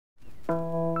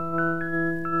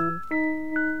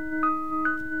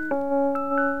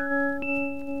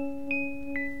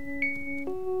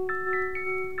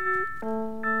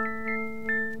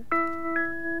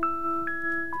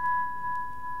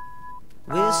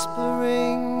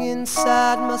whispering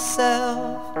inside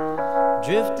myself,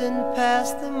 drifting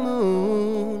past the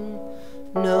moon,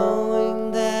 knowing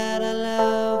that I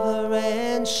love her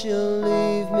and she'll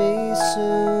leave me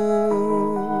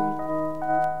soon.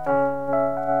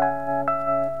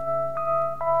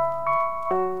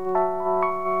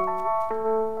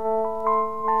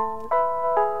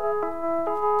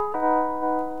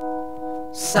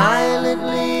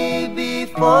 Silently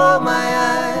before my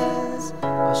eyes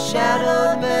are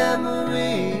shadowed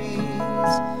memories.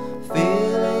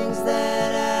 Feelings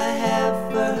that I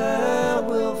have for her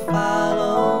will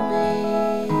follow me.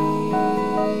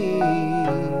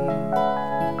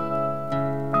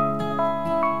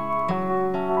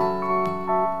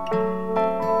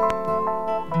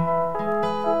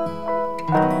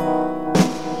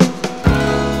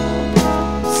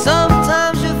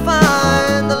 Sometimes you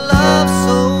find the love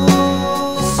so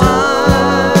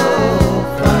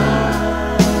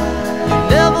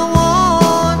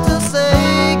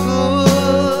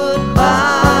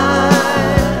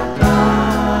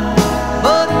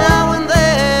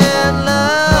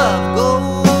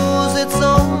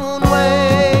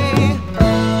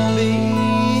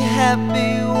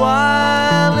happy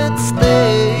while it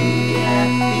stays.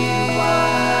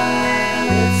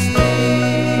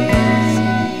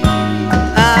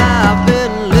 I've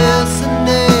been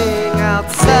listening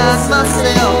outside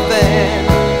myself and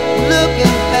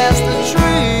looking past the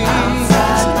trees,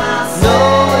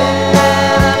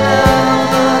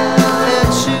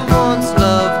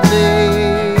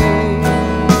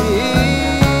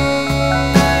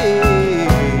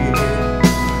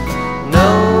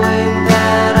 knowing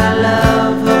that I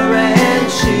love her and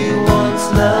she once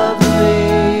loved me.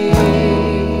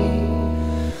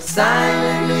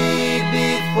 Silently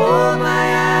before my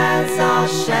eyes are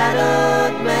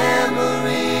shadowed memories.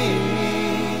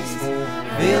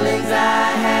 Feelings I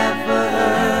have for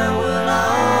her will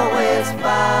always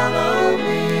follow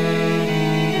me.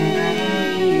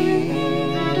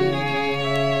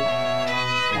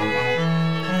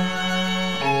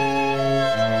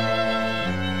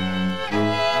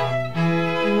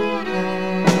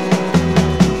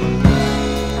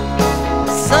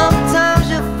 Sometimes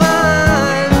you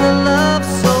find the love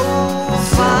so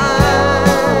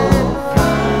fine,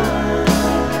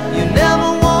 you never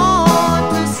want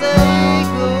to say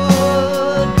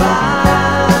goodbye.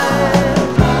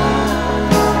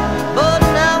 But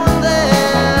now and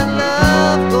then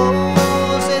love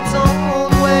goes its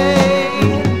own way.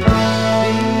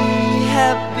 Be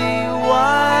happy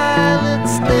while it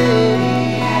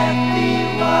stays. Happy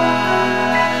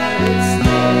while it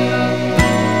stays.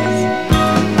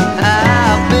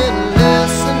 I've been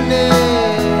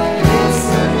listening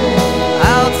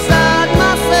outside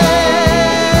myself,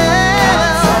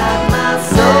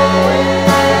 knowing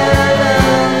that I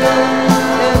love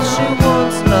her and she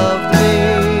once loved me.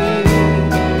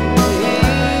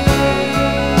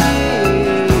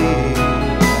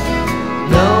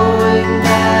 Knowing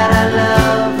that I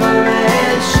love her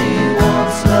and she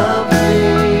once loved me.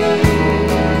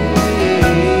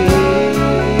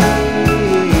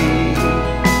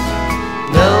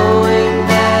 Knowing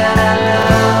that I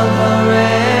love her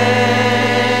and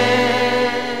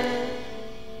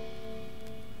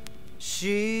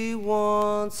she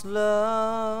once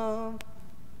loved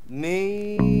me.